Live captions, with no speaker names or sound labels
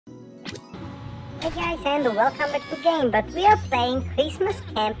Hey guys, and welcome back to the game, but we are playing Christmas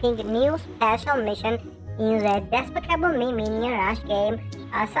Camping new special mission in the Despicable Me Minion Rush game.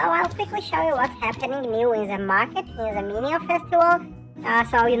 So I'll quickly show you what's happening new in the market, in the Minion Festival.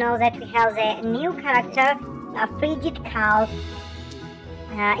 So you know that we have the new character, Frigid Cow,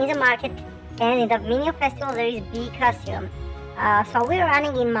 in the market, and in the Minion Festival there is big costume. So we're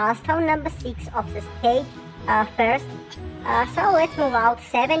running in milestone number 6 of the stage first. So let's move out.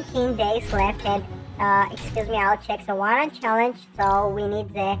 17 days left, and excuse me, I'll check the one challenge. So we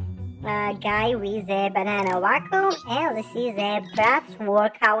need the guy with the banana vacuum, and this is the Brat's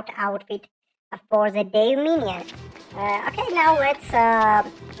workout outfit for the day Minion. Okay, now let's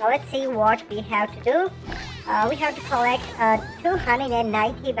see what we have to do. We have to collect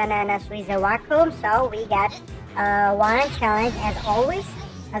 290 bananas with the vacuum. So we got one challenge as always,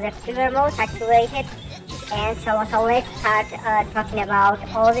 as a fever mode activated. And so let's start talking about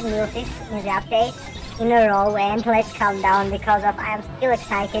all the news in the update in a row, and let's calm down because I am still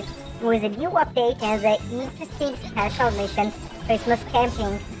excited with the new update and the interesting special mission Christmas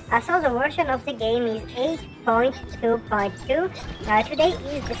Camping. So the version of the game is 8.2.2. Today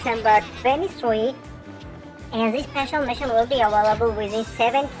is December 23, and this special mission will be available within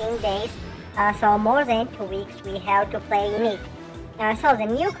 17 days. So more than 2 weeks we have to play in it. So the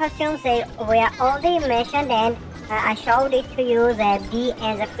new costumes they were already mentioned, and I showed it to you, the bee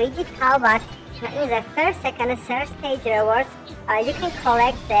and the Frigid Cow, but in the first, second and third stage rewards you can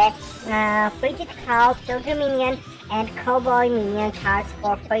collect the Frigid Cow, Pilgrim Minion and Cowboy Minion cards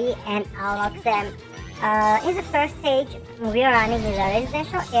for free and unlock them. In the first stage we are running in the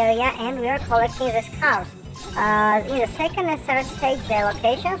residential area and we are collecting the scarves. In the second and third stage the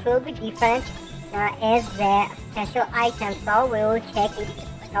locations will be different as the special item, so we will check it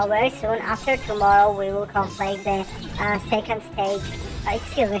very soon. After tomorrow we will complete the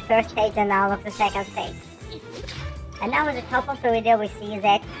first stage and unlock the second stage. And now at the top of the video we see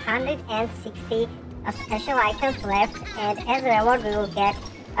that 160 special items left, and as a reward we will get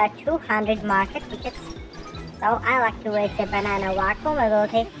 200 market tickets. So I'll activate the banana vacuum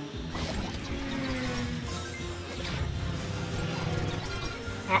ability.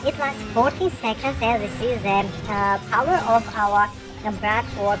 It lasts 14 seconds, and this is the power of our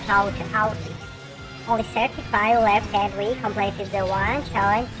Brat's workout outfit. Only 35 left, and we completed the one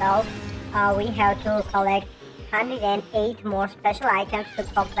challenge, so we have to collect 108 more special items to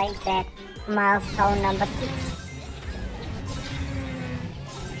complete the milestone number 6.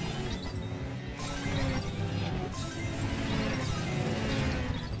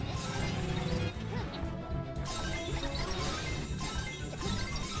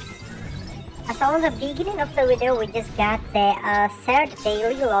 So in the beginning of the video we just got the third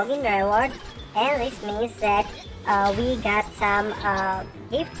daily login reward, and this means that we got some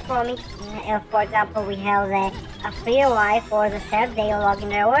gifts from it. For example, we have the free Wi for the third daily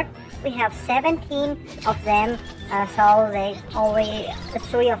login reward. We have 17 of them, so they only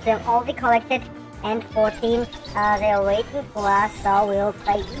 3 of them already collected, and 14 they are waiting for us. So we'll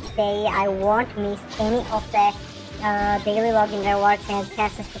play each day. I won't miss any of the daily login rewards and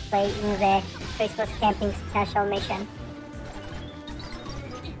chances to play in the Christmas Camping special mission.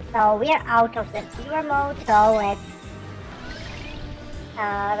 So we are out of the fever mode, so let's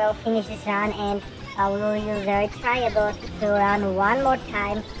we'll finish this run, and we will use the retry ability to run one more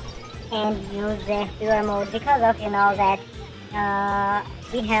time and use the fever mode, because of that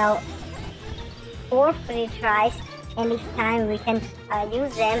we have 4 free tries, and each time we can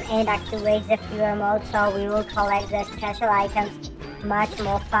use them and activate the fever mode, so we will collect the special items much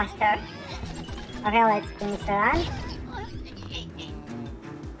more faster. Okay, let's finish the run.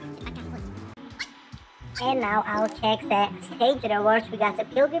 And now I'll check the stage rewards. We got the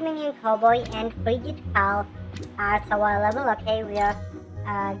Pilgrim Minion, Cowboy and Frigid Cow cards available. Okay, we are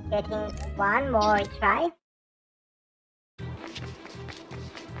getting one more try.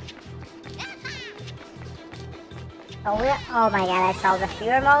 So oh my god, I saw the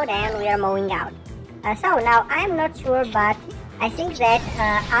fever mode and we are moving out. So now I'm not sure, but I think that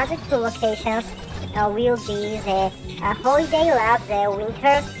other 2 locations will be the Holiday Lab, the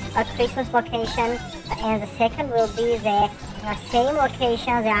winter Christmas location, and the second will be the same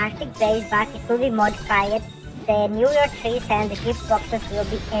location, the Arctic base, but it will be modified. The New Year trees and the gift boxes will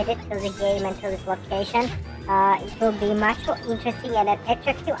be added to the game and to this location. It will be much more interesting and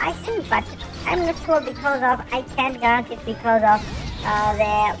attractive, I think, but I'm not sure because I can't guarantee it because of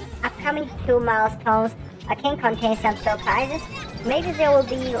the upcoming 2 milestones can contain some surprises. Maybe there will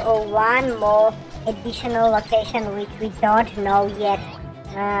be one more additional location which we don't know yet,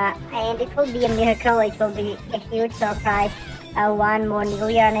 and it will be a miracle. It will be a huge surprise one more New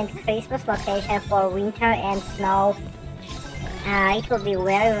Year and Christmas location for winter and snow. It will be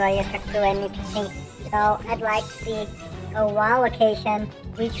very attractive and interesting. So I'd like to see one location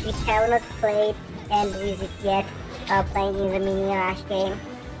which we have not played and visit yet, playing in the Minion Rush game.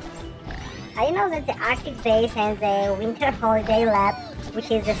 I know that the Arctic Base and the Winter Holiday Lab, which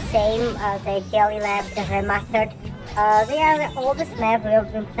is the same the Jelly Lab, just remastered, they are the oldest map we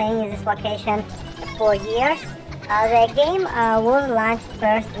have been playing in this location for years. The game was launched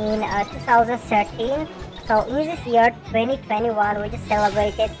first in 2013, so in this year 2021 we just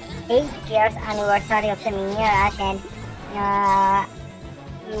celebrated 8 years anniversary of the Minion Rush, and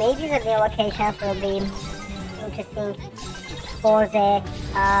maybe the new locations will be interesting for the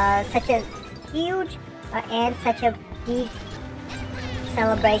such a huge and such a big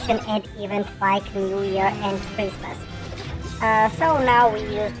celebration and event like New Year and Christmas. So now we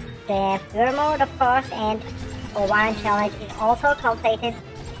use the pure mode, of course, and one challenge is also completed.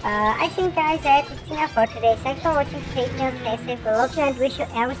 I think, guys, that it's enough for today. Thanks for watching. Stay tuned, stay safe, we love you and wish you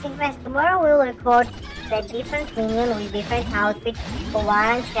everything best. Tomorrow we will record the different minion with different outfits for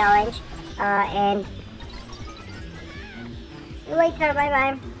one challenge, and see you later. Bye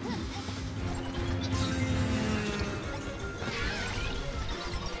bye.